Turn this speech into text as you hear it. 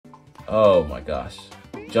Oh my gosh.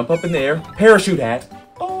 Jump up in the air. Parachute hat.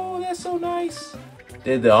 Oh, that's so nice.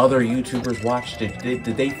 Did the other YouTubers watch? Did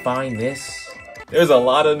they find this? There's a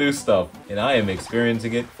lot of new stuff, and I am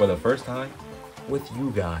experiencing it for the first time with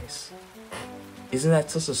you guys. Isn't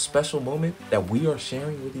that such a special moment that we are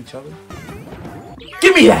sharing with each other?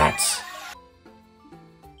 Give me that!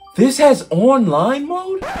 This has online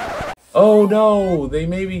mode? Oh no, they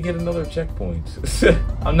made me get another checkpoint.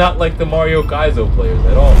 I'm not like the Mario Kaizo players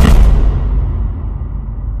at all.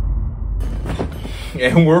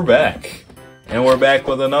 And we're back. And we're back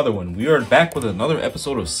with another one. We are back with another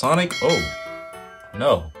episode of Sonic. Oh,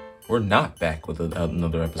 no. We're not back with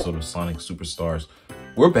another episode of Sonic Superstars.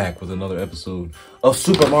 We're back with another episode of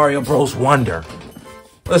Super Mario Bros. Wonder.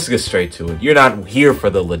 Let's get straight to it. You're not here for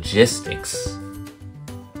the logistics.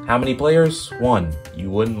 How many players? 1. You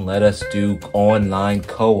wouldn't let us do online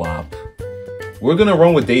co-op. We're gonna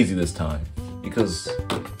run with Daisy this time because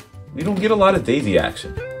we don't get a lot of Daisy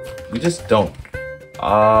action. We just don't.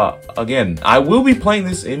 Again, I will be playing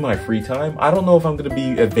this in my free time. I don't know if I'm gonna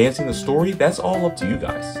be advancing the story. That's all up to you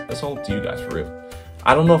guys. That's all up to you guys, for real.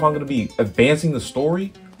 I don't know if I'm gonna be advancing the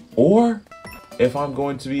story or if I'm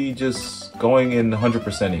going to be just going in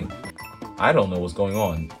 100%ing. I don't know what's going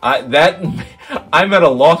on. I'm at a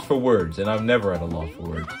loss for words, and I'm never at a loss for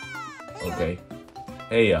words. Okay.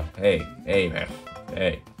 Hey, man.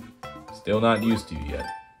 Hey. Still not used to you yet.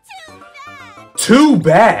 Too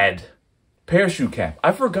bad! Parachute cap.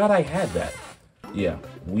 I forgot I had that. Yeah.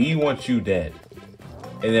 We want you dead.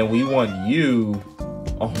 And then we want you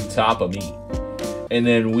on top of me. And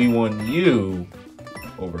then we want you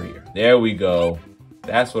over here. There we go.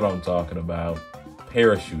 That's what I'm talking about.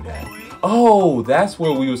 Parachute hat. Oh, that's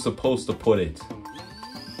where we were supposed to put it.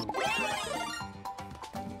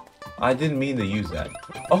 I didn't mean to use that.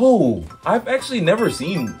 Oh, I've actually never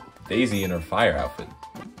seen Daisy in her fire outfit.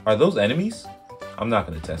 Are those enemies? I'm not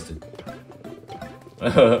going to test it.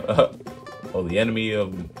 Oh, the enemy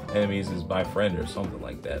of enemies is my friend or something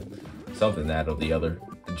like that. Something that or the other.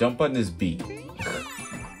 The jump button is B.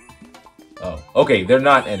 Oh, okay, they're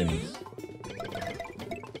not enemies.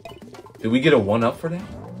 Did we get a 1-up for that?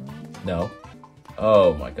 No.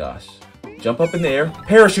 Oh my gosh. Jump up in the air.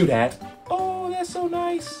 Parachute hat. Oh, that's so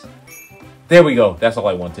nice. There we go. That's all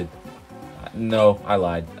I wanted. No, I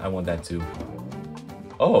lied. I want that too.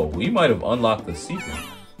 Oh, we might have unlocked the secret.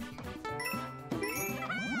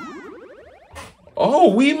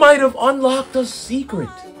 Oh, we might have unlocked a secret.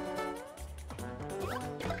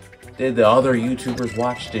 Did the other YouTubers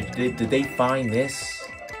watch? Did they find this?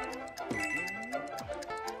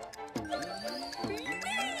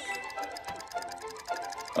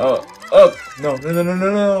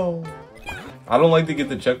 No. I don't like to get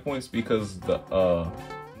the checkpoints because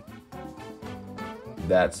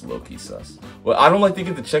that's low-key sus. Well, I don't like to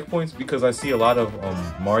get the checkpoints because I see a lot of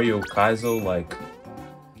Mario Kaizo, like,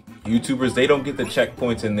 YouTubers, they don't get the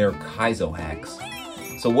checkpoints in their Kaizo hacks.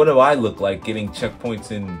 So what do I look like getting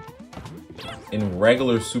checkpoints in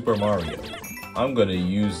regular Super Mario? I'm gonna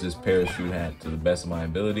use this parachute hat to the best of my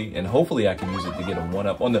ability, and hopefully I can use it to get a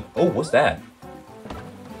 1-up on the... Oh, what's that?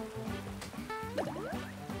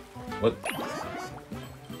 What?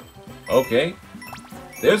 Okay.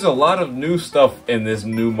 There's a lot of new stuff in this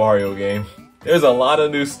new Mario game. There's a lot of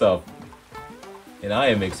new stuff. And I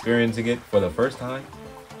am experiencing it for the first time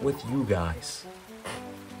with you guys.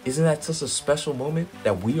 Isn't that such a special moment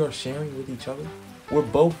that we are sharing with each other? We're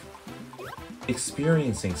both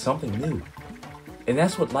experiencing something new. And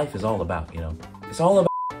that's what life is all about, you know? It's all about...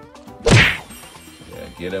 Yeah,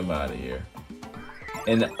 get him out of here.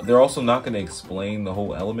 And they're also not going to explain the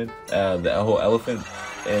whole elephant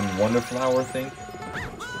and Wonder Flower thing.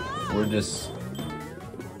 We just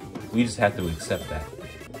have to accept that.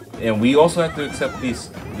 And we also have to accept these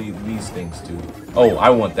things too. Oh, I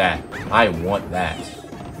want that. I want that.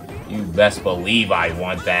 You best believe I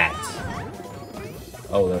want that.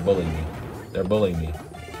 Oh, they're bullying me. They're bullying me.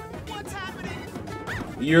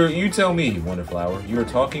 You tell me, Wonder Flower. You're a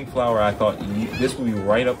talking flower. I thought this would be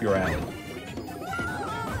right up your alley.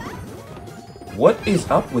 What is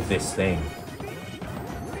up with this thing?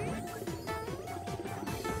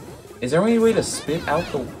 Is there any way to spit out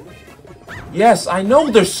the... Yes, I know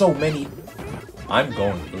there's so many. I'm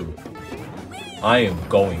going through it. I am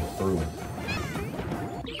going through it.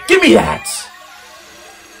 Give me that!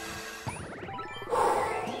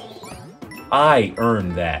 I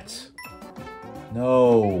earned that.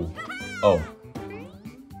 No. Oh.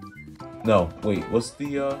 No, wait, what's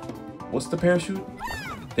the parachute?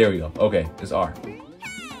 There we go. Okay, it's R.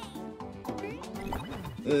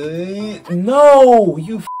 No,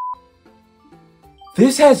 you.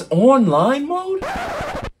 This has online mode?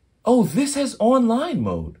 Oh, this has online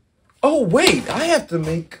mode. Oh, wait, I have to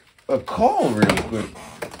make a call real quick.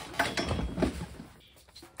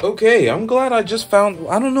 Okay, I'm glad I just found...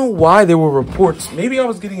 I don't know why there were reports. Maybe I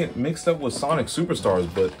was getting it mixed up with Sonic Superstars,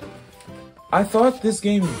 but I thought this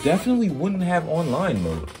game definitely wouldn't have online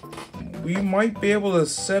mode. We might be able to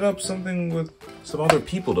set up something with some other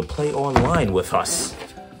people to play online with us.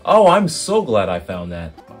 Oh, I'm so glad I found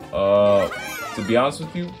that. To be honest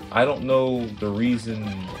with you, I don't know the reason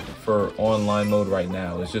for online mode right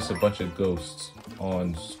now. It's just a bunch of ghosts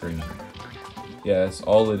on screen. Yeah, that's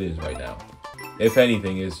all it is right now. If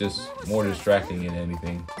anything, it's just more distracting than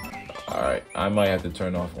anything. Alright, I might have to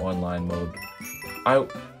turn off online mode.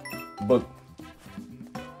 But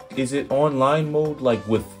is it online mode like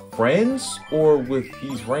with friends or with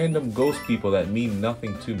these random ghost people that mean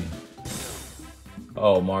nothing to me?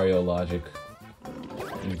 Oh, Mario logic.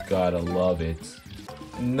 You gotta love it.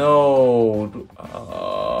 No.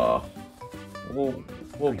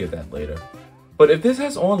 We'll get that later. But if this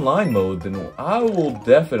has online mode, then I will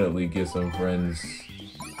definitely get some friends.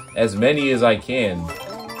 As many as I can.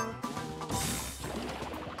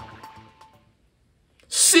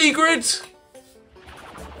 Secret!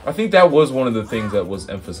 I think that was one of the things that was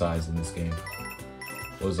emphasized in this game.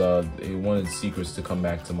 Was they wanted secrets to come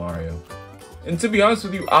back to Mario. And to be honest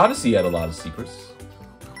with you, Odyssey had a lot of secrets.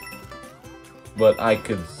 But I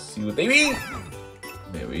could see what they mean.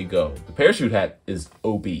 There we go. The parachute hat is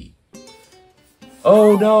OB.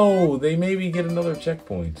 Oh no, they maybe get another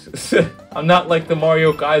checkpoint. I'm not like the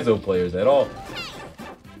Mario Kaizo players at all.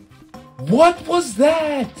 What was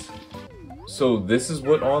that? So this is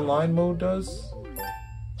what online mode does?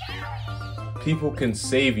 People can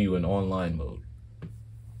save you in online mode.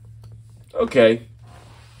 Okay.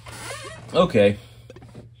 Okay.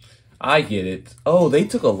 I get it. Oh, they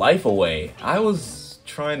took a life away. I was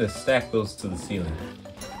trying to stack those to the ceiling.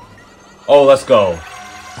 Oh, let's go.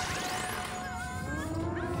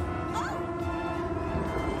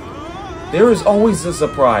 There is always a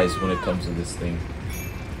surprise when it comes to this thing.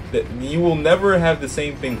 That you will never have the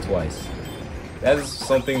same thing twice. That is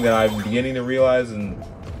something that I'm beginning to realize and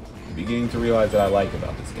beginning to realize that I like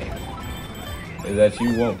about this game. Is that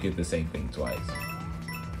you won't get the same thing twice.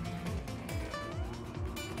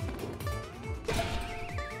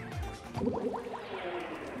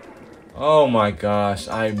 Oh my gosh,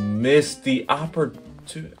 I missed the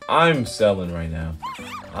opportunity. I'm selling right now.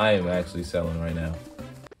 I am actually selling right now.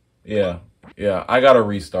 Yeah, I gotta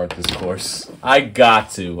restart this course. I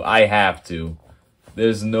got to. I have to.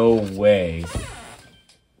 There's no way.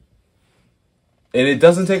 And it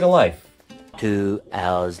doesn't take a life. 2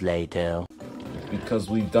 hours later. Because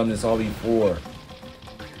we've done this all before.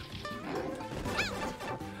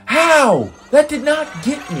 How? That did not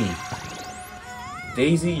get me.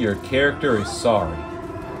 Daisy, your character is sorry.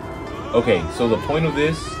 Okay, so the point of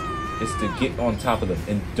this is to get on top of them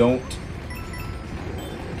and don't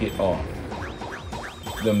get off.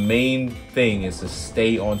 The main thing is to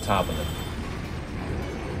stay on top of them.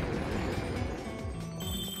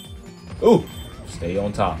 Ooh, stay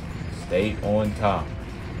on top. Stay on top.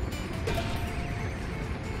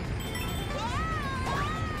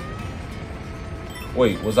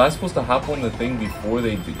 Wait, was I supposed to hop on the thing before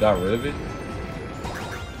they got rid of it?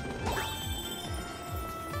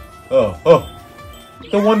 Oh,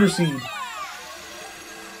 the Wonder Seed.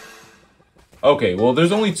 Okay, well,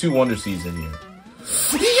 there's only 2 Wonder Seeds in here.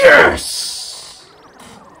 Yes!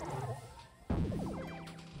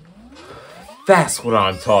 That's what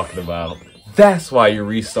I'm talking about. That's why you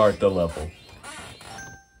restart the level.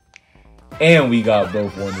 And we got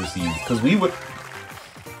both Wonder Seeds, because we would...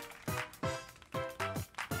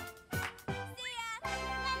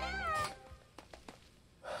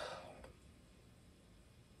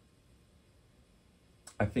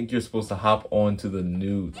 I think you're supposed to hop onto the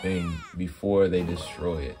new thing before they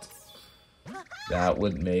destroy it. That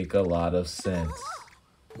would make a lot of sense.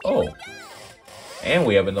 Oh. And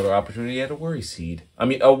we have another opportunity at a Worry Seed. I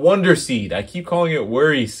mean, a Wonder Seed. I keep calling it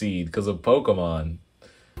Worry Seed because of Pokemon.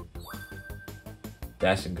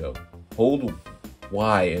 Dash and go. Hold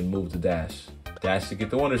Y and move to dash. Dash to get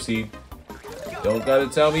the Wonder Seed. Don't gotta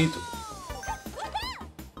tell me.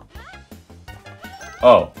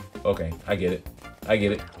 Oh, okay. I get it. I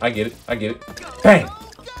get it. I get it. I get it. Bang!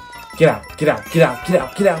 Get out. Get out. Get out. Get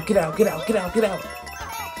out. Get out. Get out. Get out. Get out. Get out.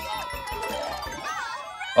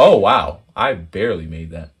 Oh, wow. I barely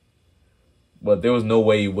made that. But there was no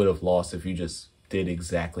way you would have lost if you just did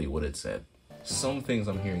exactly what it said. Some things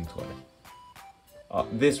I'm hearing twice.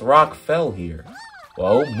 This rock fell here.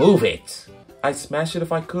 Well, move it. I'd smash it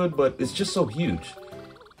if I could, but it's just so huge.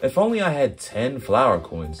 If only I had 10 flower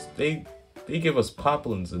coins. They They give us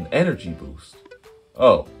poplins an energy boost.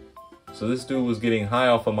 Oh, so this dude was getting high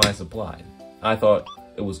off of my supply. I thought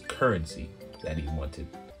it was currency that he wanted.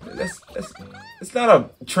 It's not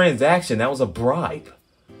a transaction, that was a bribe.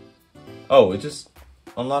 Oh, it just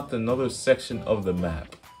unlocked another section of the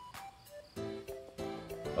map.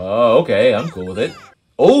 Oh, okay, I'm cool with it.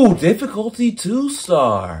 Oh, difficulty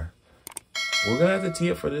 2-star. We're gonna have to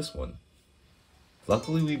tee up for this one.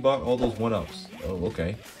 Luckily, we bought all those 1-ups. Oh,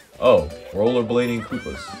 okay. Oh, rollerblading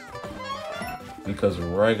Koopas. Because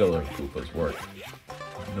regular Koopas work.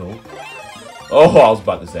 No. Oh, I was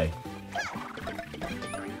about to say.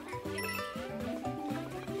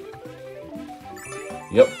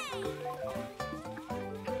 Yep.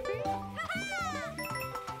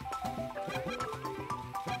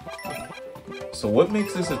 So what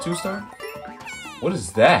makes this a 2-star? What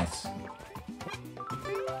is that?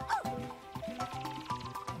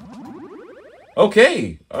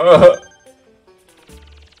 Okay.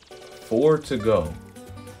 4 to go.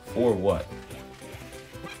 For what?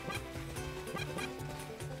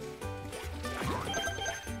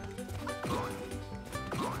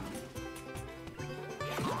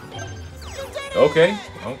 Okay,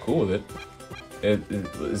 I'm cool with it.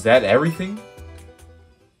 Is that everything?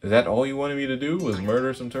 Is that all you wanted me to do, was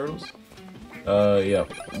murder some turtles? Yeah.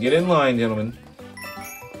 Get in line, gentlemen.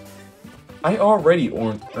 I already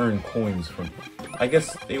earned coins from... I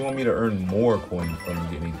guess they want me to earn more coins from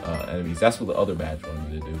getting enemies. That's what the other badge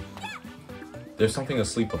wanted me to do. There's something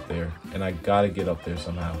asleep up there, and I gotta get up there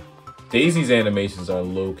somehow. Daisy's animations are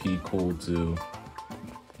low-key cool, too.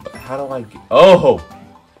 But how do I get... Oh!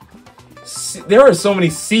 There are so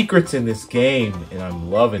many secrets in this game, and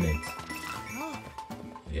I'm loving it.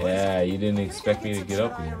 Yeah, you didn't expect me to get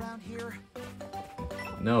up here.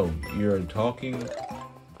 No, you're talking...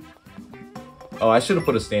 Oh, I should have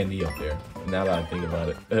put a standee up there, now that I think about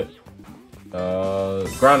it.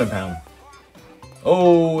 Ground and pound.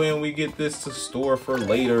 Oh, and we get this to store for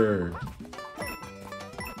later.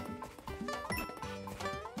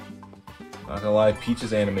 Not gonna lie,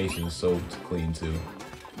 Peach's animation is so clean, too.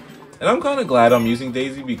 And I'm kind of glad I'm using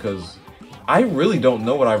Daisy because I really don't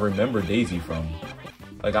know what I remember Daisy from.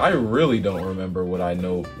 Like, I really don't remember what I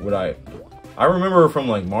know, I remember her from,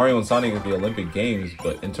 like, Mario and Sonic at the Olympic Games,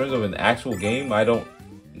 but in terms of an actual game, I don't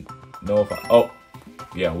know if I... Oh,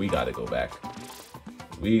 yeah, we gotta go back.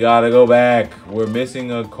 We gotta go back. We're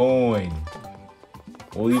missing a coin.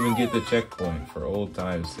 We'll even get the checkpoint for old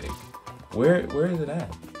time's sake. Where is it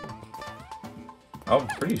at? I'm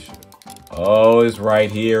pretty sure. Oh, it's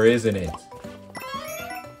right here, isn't it?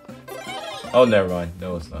 Oh, never mind.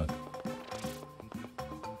 No, it's not.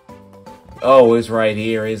 Oh, it's right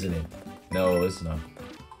here, isn't it? No, it's not.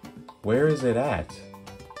 Where is it at?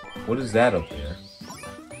 What is that up there?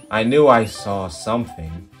 I knew I saw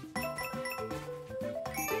something.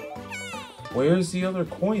 Where's the other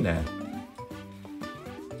coin at?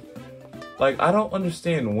 Like, I don't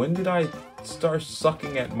understand. When did I start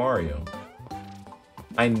sucking at Mario?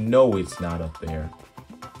 I know it's not up there,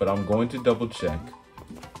 but I'm going to double check.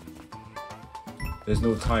 There's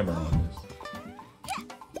no timer on this.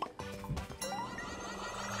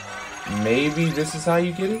 Maybe this is how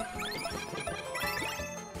you get it?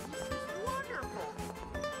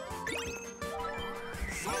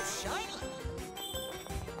 So shiny.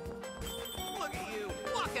 Look at you,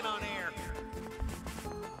 walking on air.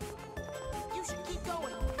 You should keep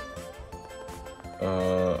going.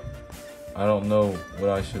 I don't know what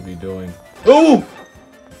I should be doing. Ooh!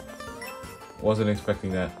 Wasn't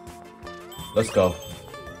expecting that. Let's go.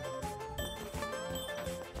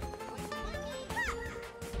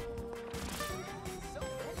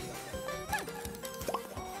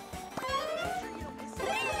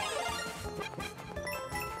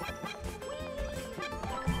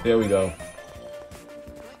 There we go.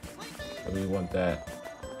 We want that.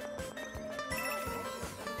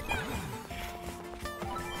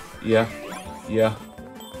 Yeah. Yeah.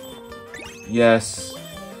 Yes.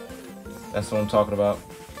 That's what I'm talking about.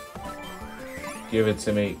 Give it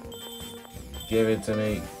to me. Give it to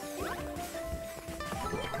me.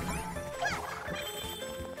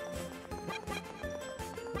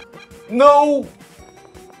 No!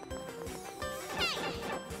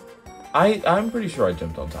 I'm pretty sure I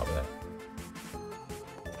jumped on top of that.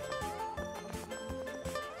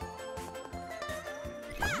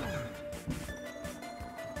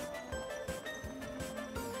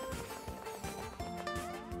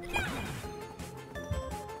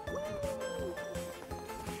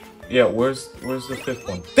 Yeah, where's the fifth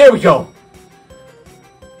one? There we go!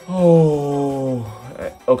 Oh,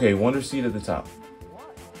 okay, Wonder Seed at the top.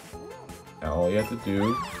 Now all you have to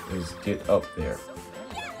do is get up there.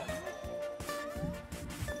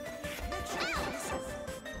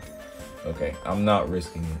 Okay, I'm not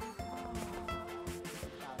risking it.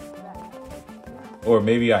 Or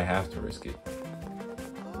maybe I have to risk it.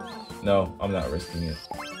 No, I'm not risking it.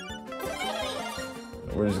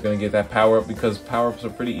 We're just gonna get that power up because power-ups are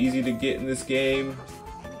pretty easy to get in this game.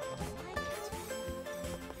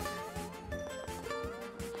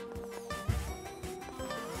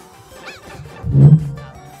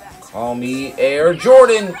 Call me Air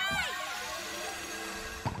Jordan!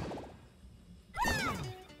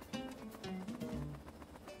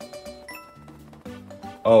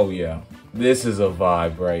 Oh yeah, this is a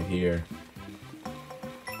vibe right here.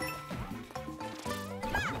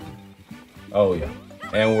 Oh yeah,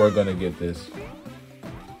 and we're gonna get this.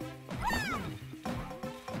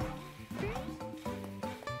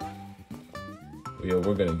 Yeah,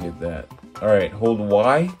 we're gonna get that. Alright, hold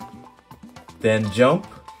Y, then jump,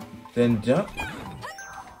 then jump.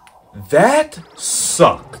 That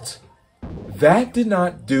sucked. That did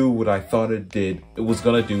not do what I thought it did. It was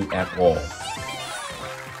gonna do at all.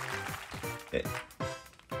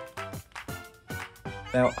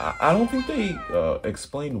 Now, I don't think they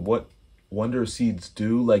explained what Wonder Seeds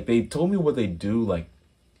do. Like, they told me what they do, like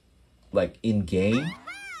in game,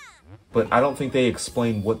 but I don't think they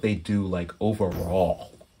explained what they do, like,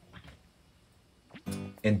 overall.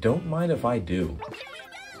 And don't mind if I do.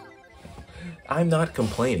 I'm not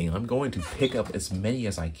complaining. I'm going to pick up as many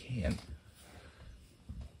as I can.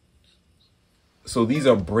 So these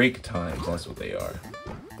are break times. That's what they are.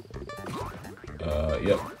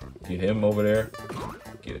 Yep. Get him over there.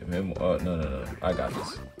 Get him. No. I got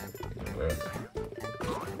this.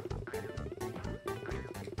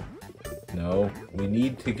 No, we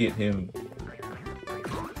need to get him.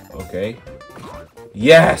 Okay.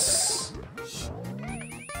 Yes!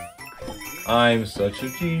 I'm such a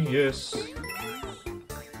genius.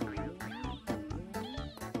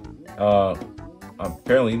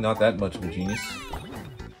 Apparently not that much of a genius.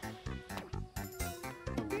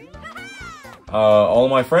 All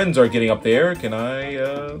of my friends are getting up there. Can I,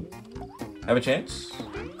 have a chance?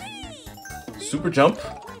 Super jump.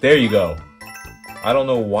 There you go. I don't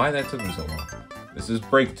know why that took me so long. This is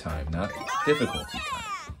break time, not difficulty time.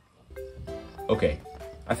 Okay.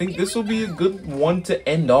 I think this will be a good one to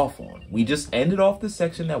end off on. We just ended off the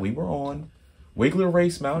section that we were on. Wiggler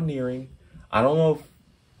Race Mountaineering. I don't know if...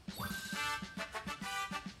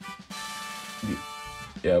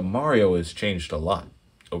 Yeah, Mario has changed a lot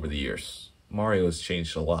over the years. Mario has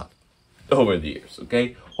changed a lot over the years,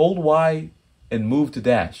 okay? Hold Y and move to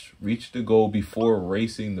dash. Reach the goal before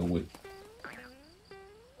racing the whip.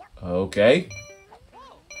 Okay.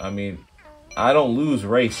 I mean, I don't lose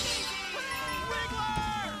races.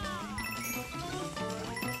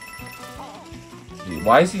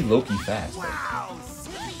 Why is he low-key fast?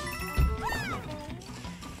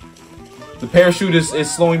 The parachute is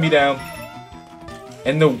slowing me down.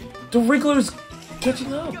 And the Wriggler's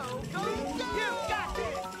catching up.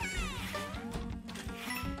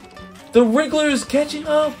 The Wriggler is catching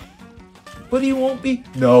up. But he won't be.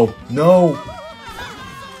 No. No,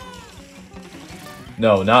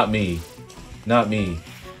 not me. Not me.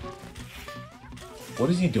 What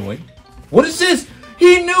is he doing? What is this?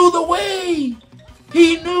 He knew the way.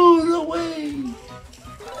 He knew the way.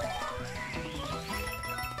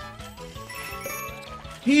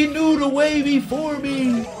 He knew the way before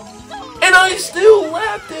me. And I still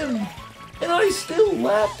lapped him. I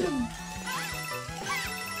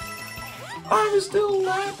was still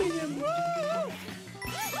lapping him.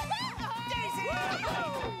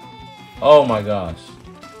 Oh my gosh.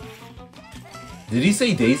 Did he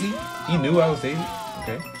say Daisy? He knew I was Daisy?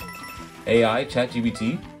 Okay. AI,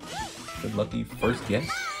 ChatGPT. Good lucky first guess.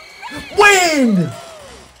 Win!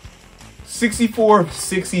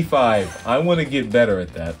 64-65. I want to get better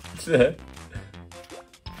at that.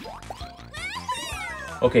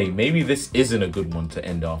 Okay, maybe this isn't a good one to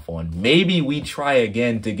end off on. Maybe we try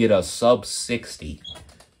again to get a sub 60.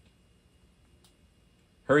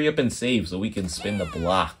 Hurry up and save so we can spin the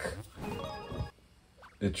block.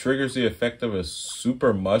 It triggers the effect of a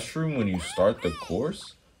super mushroom when you start the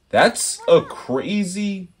course? That's a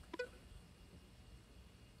crazy...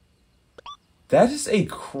 That is a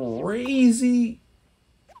crazy...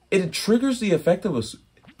 It triggers the effect of a...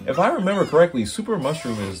 If I remember correctly, super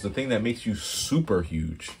mushroom is the thing that makes you super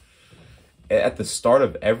huge. At the start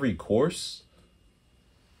of every course?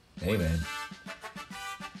 Hey, man.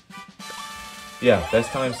 Yeah,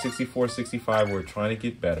 best time 64-65. We're trying to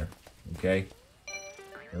get better. Okay?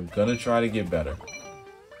 We're gonna try to get better.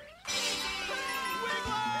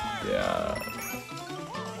 Yeah.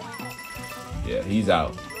 Yeah, he's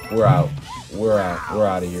out. We're out. We're out. We're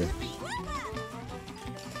out of here.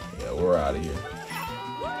 Yeah, we're out of here.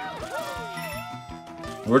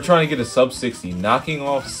 We're trying to get a sub 60. Knocking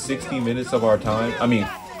off 60 minutes of our time, I mean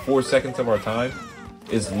 4 seconds of our time,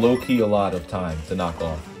 is low-key a lot of time to knock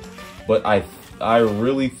off. But I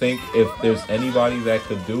really think if there's anybody that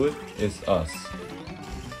could do it, it's us.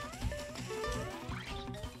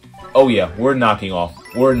 Oh yeah, we're knocking off.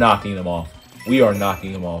 We're knocking them off. We are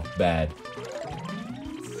knocking them off bad.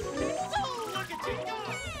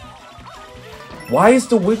 Why is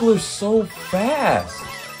the Wiggler so fast?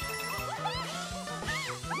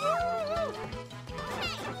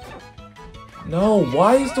 No,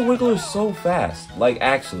 why is the Wiggler so fast? Like,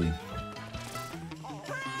 actually.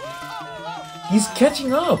 He's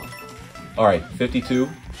catching up. Alright, 52,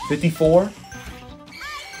 54,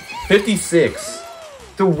 56.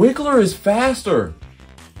 The Wiggler is faster.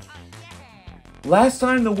 Last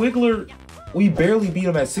time the Wiggler, we barely beat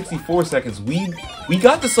him at 64 seconds. We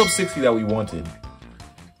got the sub 60 that we wanted.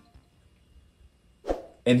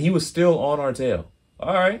 And he was still on our tail.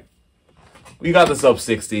 Alright. We got the sub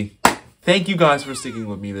 60. Thank you guys for sticking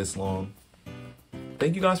with me this long.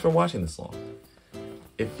 Thank you guys for watching this long.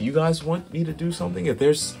 If you guys want me to do something, if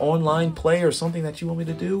there's online play or something that you want me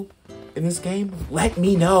to do in this game, let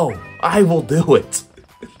me know. I will do it.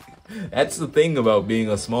 That's the thing about being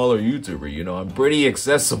a smaller YouTuber, you know, I'm pretty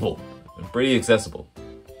accessible. Accessible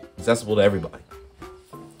to everybody.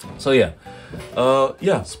 So yeah.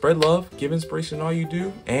 Yeah, spread love, give inspiration in all you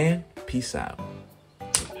do, and peace out.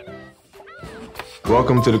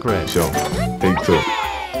 Welcome to the Crash Show. Take 2.